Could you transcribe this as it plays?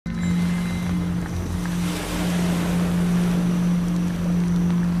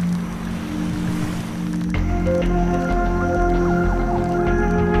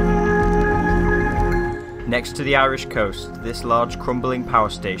Next to the Irish coast, this large crumbling power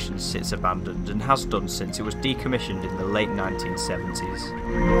station sits abandoned and has done since it was decommissioned in the late 1970s.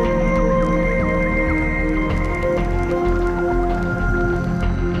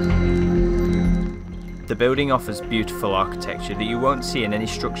 The building offers beautiful architecture that you won't see in any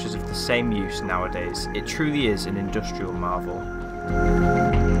structures of the same use nowadays. It truly is an industrial marvel.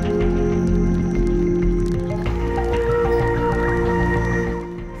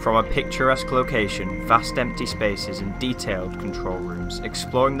 From a picturesque location, vast empty spaces and detailed control rooms,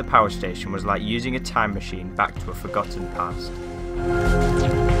 exploring the power station was like using a time machine back to a forgotten past.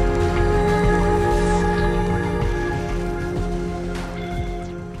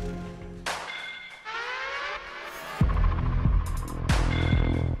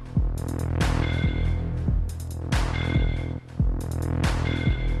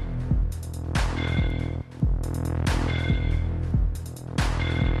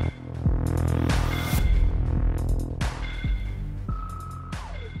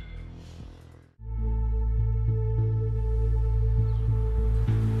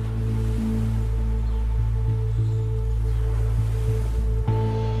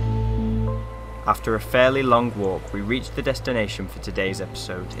 After a fairly long walk, we reached the destination for today's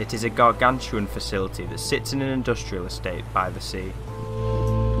episode. It is a gargantuan facility that sits in an industrial estate by the sea.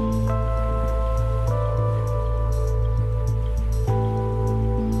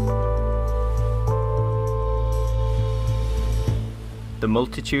 The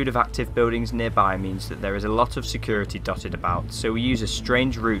multitude of active buildings nearby means that there is a lot of security dotted about, so we use a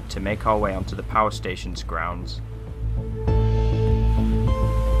strange route to make our way onto the power station's grounds.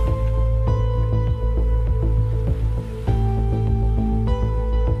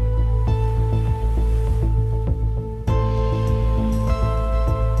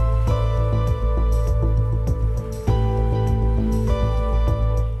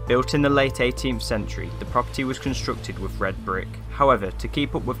 Built in the late 18th century, the property was constructed with red brick. However, to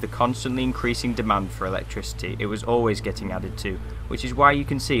keep up with the constantly increasing demand for electricity, it was always getting added to, which is why you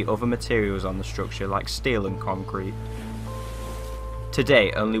can see other materials on the structure like steel and concrete.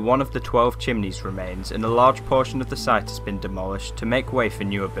 Today, only one of the 12 chimneys remains, and a large portion of the site has been demolished to make way for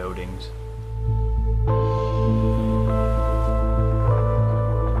newer buildings.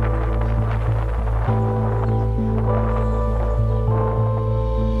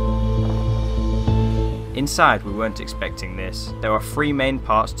 Inside, we weren't expecting this. There are 3 main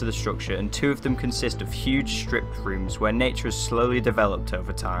parts to the structure, and 2 of them consist of huge stripped rooms where nature has slowly developed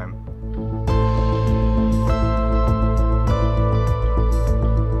over time.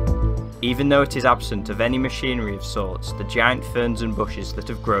 Even though it is absent of any machinery of sorts, the giant ferns and bushes that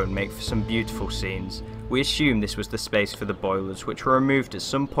have grown make for some beautiful scenes. We assume this was the space for the boilers, which were removed at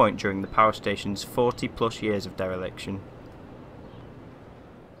some point during the power station's 40+ years of dereliction.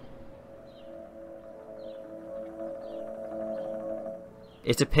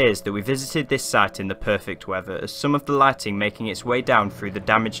 It appears that we visited this site in the perfect weather, as some of the lighting making its way down through the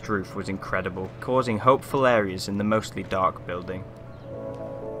damaged roof was incredible, causing hopeful areas in the mostly dark building.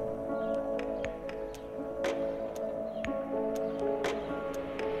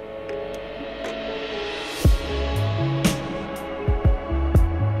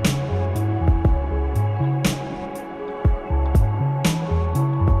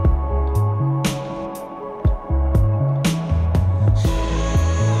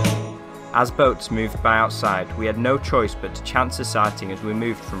 As boats moved by outside, we had no choice but to chance a sighting as we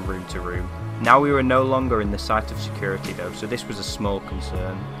moved from room to room. Now we were no longer in the sight of security though, so this was a small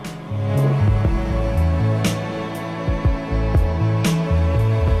concern.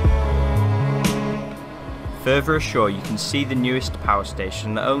 Further ashore you can see the newest power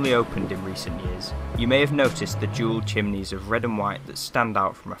station that only opened in recent years. You may have noticed the dual chimneys of red and white that stand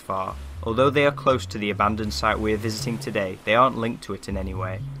out from afar. Although they are close to the abandoned site we are visiting today, they aren't linked to it in any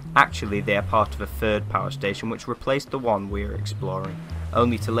way. Actually, they are part of a third power station which replaced the one we are exploring,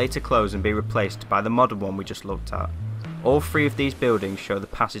 only to later close and be replaced by the modern one we just looked at. All 3 of these buildings show the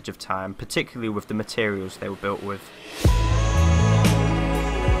passage of time, particularly with the materials they were built with.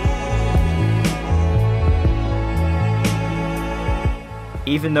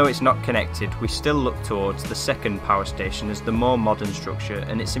 Even though it's not connected, we still look towards the second power station as the more modern structure,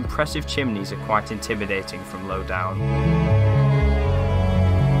 and its impressive chimneys are quite intimidating from low down.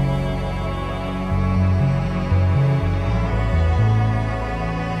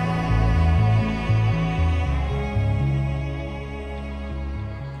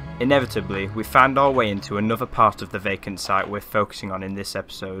 Inevitably, we found our way into another part of the vacant site we're focusing on in this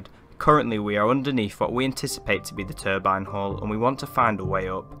episode. Currently we are underneath what we anticipate to be the turbine hall, and we want to find a way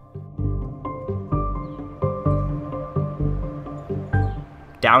up.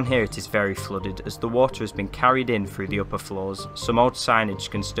 Down here it is very flooded as the water has been carried in through the upper floors. Some old signage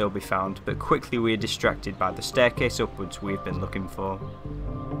can still be found, but quickly we are distracted by the staircase upwards we have been looking for.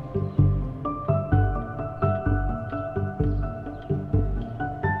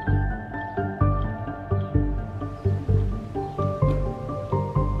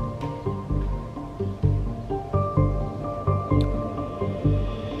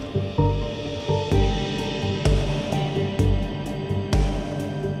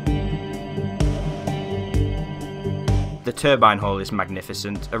 The turbine hall is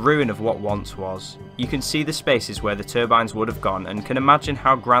magnificent, a ruin of what once was. You can see the spaces where the turbines would have gone and can imagine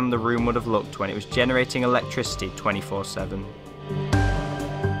how grand the room would have looked when it was generating electricity 24/7.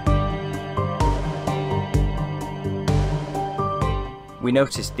 We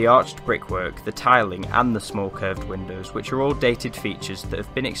noticed the arched brickwork, the tiling and the small curved windows, which are all dated features that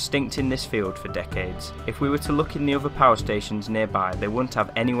have been extinct in this field for decades. If we were to look in the other power stations nearby, they wouldn't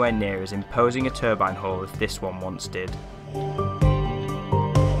have anywhere near as imposing a turbine hall as this one once did.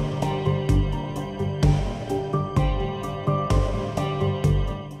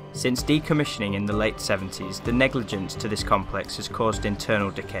 Since decommissioning in the late 70s, the negligence to this complex has caused internal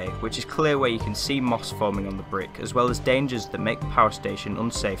decay, which is clear where you can see moss forming on the brick, as well as dangers that make the power station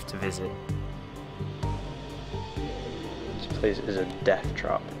unsafe to visit. This place is a death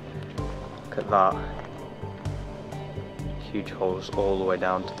trap. Look at that. Huge holes all the way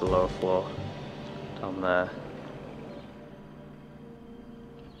down to the lower floor. Down there.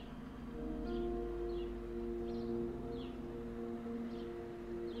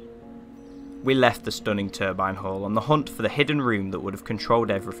 We left the stunning turbine hall on the hunt for the hidden room that would have controlled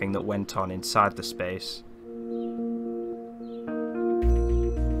everything that went on inside the space.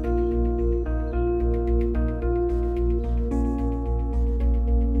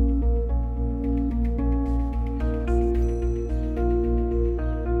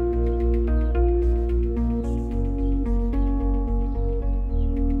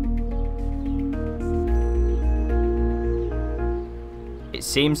 It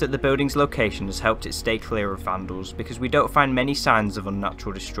seems that the building's location has helped it stay clear of vandals because we don't find many signs of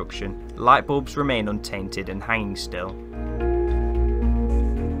unnatural destruction. Light bulbs remain untainted and hanging still.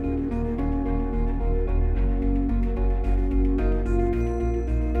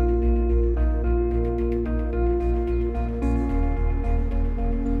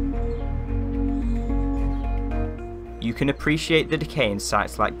 You can appreciate the decay in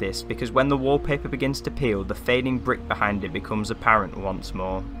sites like this because when the wallpaper begins to peel, the fading brick behind it becomes apparent once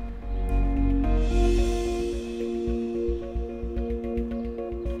more.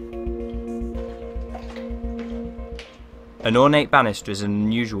 An ornate banister is an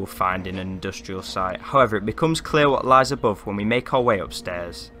unusual find in an industrial site, however it becomes clear what lies above when we make our way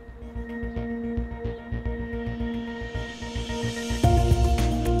upstairs.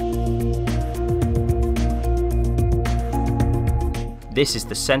 This is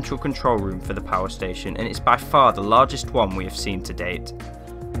the central control room for the power station, and it's by far the largest one we have seen to date.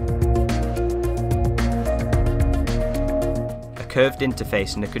 A curved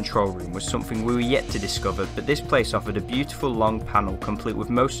interface in the control room was something we were yet to discover, but this place offered a beautiful long panel complete with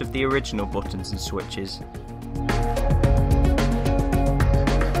most of the original buttons and switches.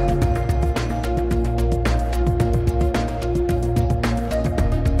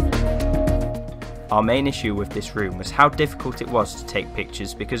 Our main issue with this room was how difficult it was to take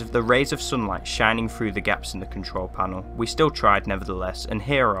pictures because of the rays of sunlight shining through the gaps in the control panel. We still tried nevertheless, and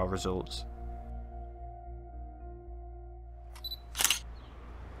here are our results.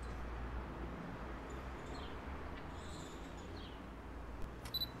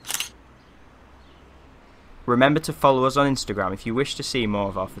 Remember to follow us on Instagram if you wish to see more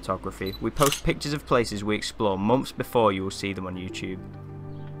of our photography. We post pictures of places we explore months before you will see them on YouTube.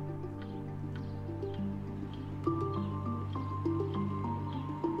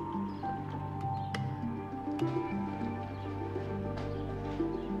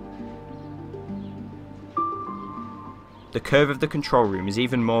 The curve of the control room is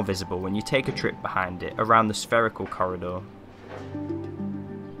even more visible when you take a trip behind it, around the spherical corridor.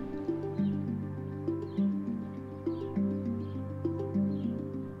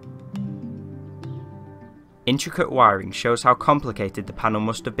 Intricate wiring shows how complicated the panel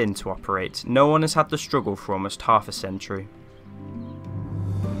must have been to operate. No one has had the struggle for almost half a century.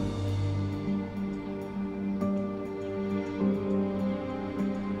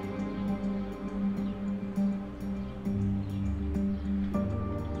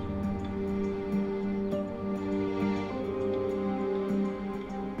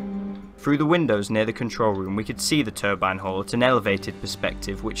 Through the windows near the control room we could see the turbine hall at an elevated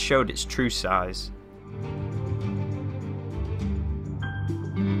perspective which showed its true size.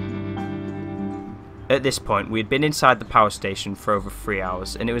 At this point, we had been inside the power station for over 3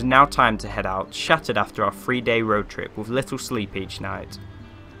 hours, and it was now time to head out, shattered after our 3-day road trip with little sleep each night.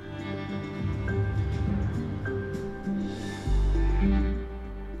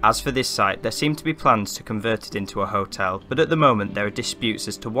 As for this site, there seem to be plans to convert it into a hotel, but at the moment there are disputes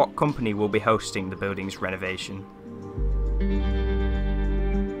as to what company will be hosting the building's renovation.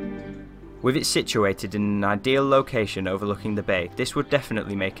 With it situated in an ideal location overlooking the bay, this would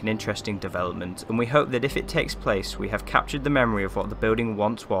definitely make an interesting development, and we hope that if it takes place we have captured the memory of what the building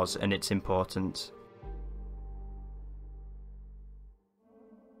once was and its importance.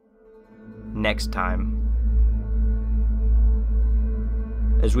 Next time.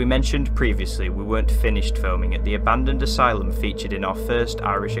 As we mentioned previously, we weren't finished filming at the abandoned asylum featured in our first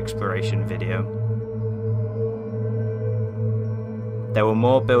Irish exploration video. There were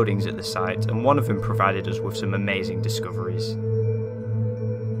more buildings at the site, and one of them provided us with some amazing discoveries.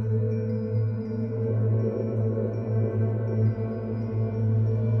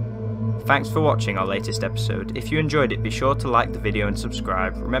 Thanks for watching our latest episode. If you enjoyed it, be sure to like the video and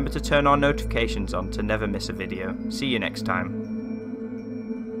subscribe. Remember to turn our notifications on to never miss a video. See you next time.